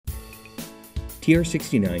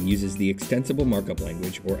TR-069 uses the extensible markup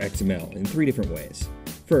language, or XML, in 3 different ways.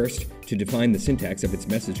 First, to define the syntax of its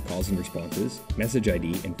message calls and responses, message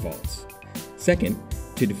ID, and false. Second,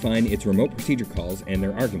 to define its remote procedure calls and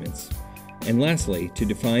their arguments. And lastly, to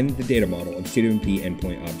define the data model of CWMP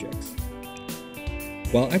endpoint objects.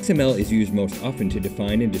 While XML is used most often to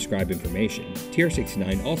define and describe information,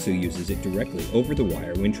 TR-069 also uses it directly over the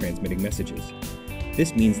wire when transmitting messages.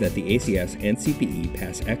 This means that the ACS and CPE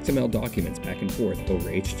pass XML documents back and forth over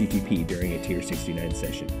HTTP during a TR-069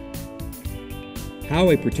 session. How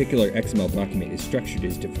a particular XML document is structured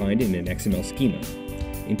is defined in an XML schema.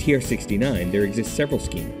 In TR-069, there exist several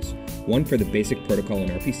schemas, one for the basic protocol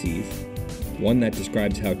and RPCs, one that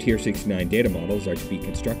describes how TR-069 data models are to be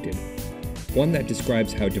constructed, one that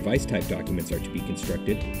describes how device-type documents are to be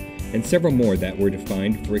constructed, and several more that were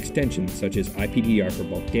defined for extensions such as IPDR for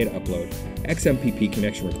bulk data upload, XMPP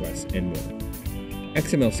connection requests, and more.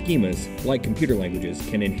 XML schemas, like computer languages,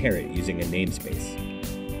 can inherit using a namespace.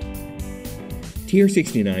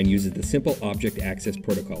 TR-069 uses the Simple Object Access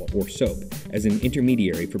Protocol, or SOAP, as an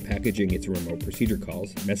intermediary for packaging its remote procedure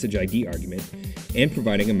calls, message ID argument, and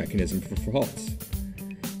providing a mechanism for faults.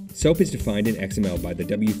 SOAP is defined in XML by the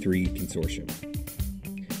W3 consortium.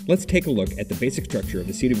 Let's take a look at the basic structure of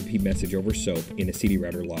a CWMP message over SOAP in a CD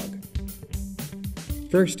router log.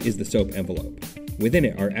 First is the SOAP envelope. Within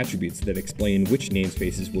it are attributes that explain which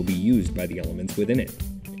namespaces will be used by the elements within it.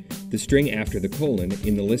 The string after the colon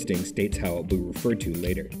in the listing states how it will be referred to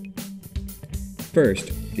later.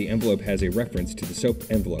 First, the envelope has a reference to the SOAP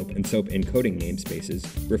envelope and SOAP encoding namespaces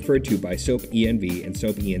referred to by SOAP env and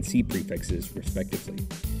SOAP enc prefixes, respectively.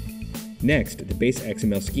 Next, the base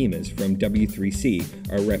XML schemas from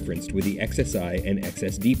W3C are referenced with the XSI and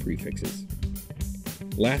XSD prefixes.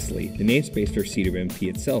 Lastly, the namespace for CWMP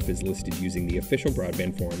itself is listed using the official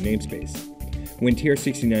broadband forum namespace. When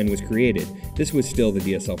TR-069 was created, this was still the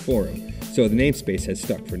DSL forum, so the namespace has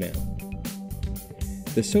stuck for now.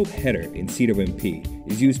 The SOAP header in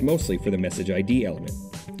CWMP is used mostly for the message ID element.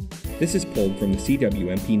 This is pulled from the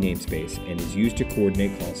CWMP namespace and is used to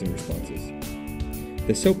coordinate calls and responses.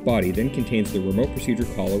 The SOAP body then contains the remote procedure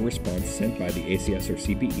call or response sent by the ACS or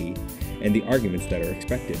CPE and the arguments that are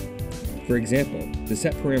expected. For example, the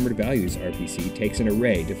setParameterValues RPC takes an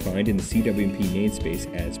array defined in the CWMP namespace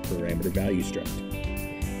as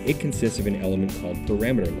parameterValueStruct. It consists of an element called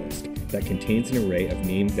parameterList that contains an array of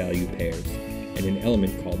name-value pairs, and an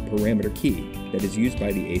element called parameterKey that is used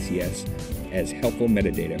by the ACS as helpful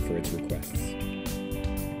metadata for its requests.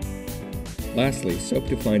 Lastly, SOAP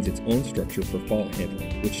defines its own structure for fault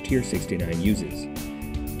handling, which TR-069 uses.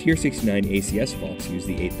 TR-069 ACS faults use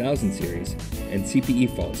the 8000 series, and CPE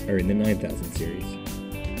faults are in the 9000 series.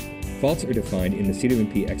 Faults are defined in the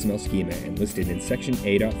CWMP XML schema and listed in section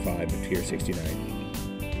A.5 of TR-069.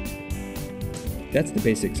 That's the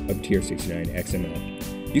basics of TR-069 XML.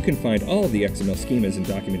 You can find all of the XML schemas and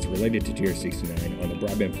documents related to TR-069 on the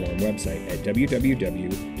Broadband Forum website at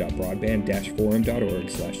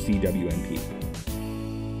www.broadband-forum.org/CWMP.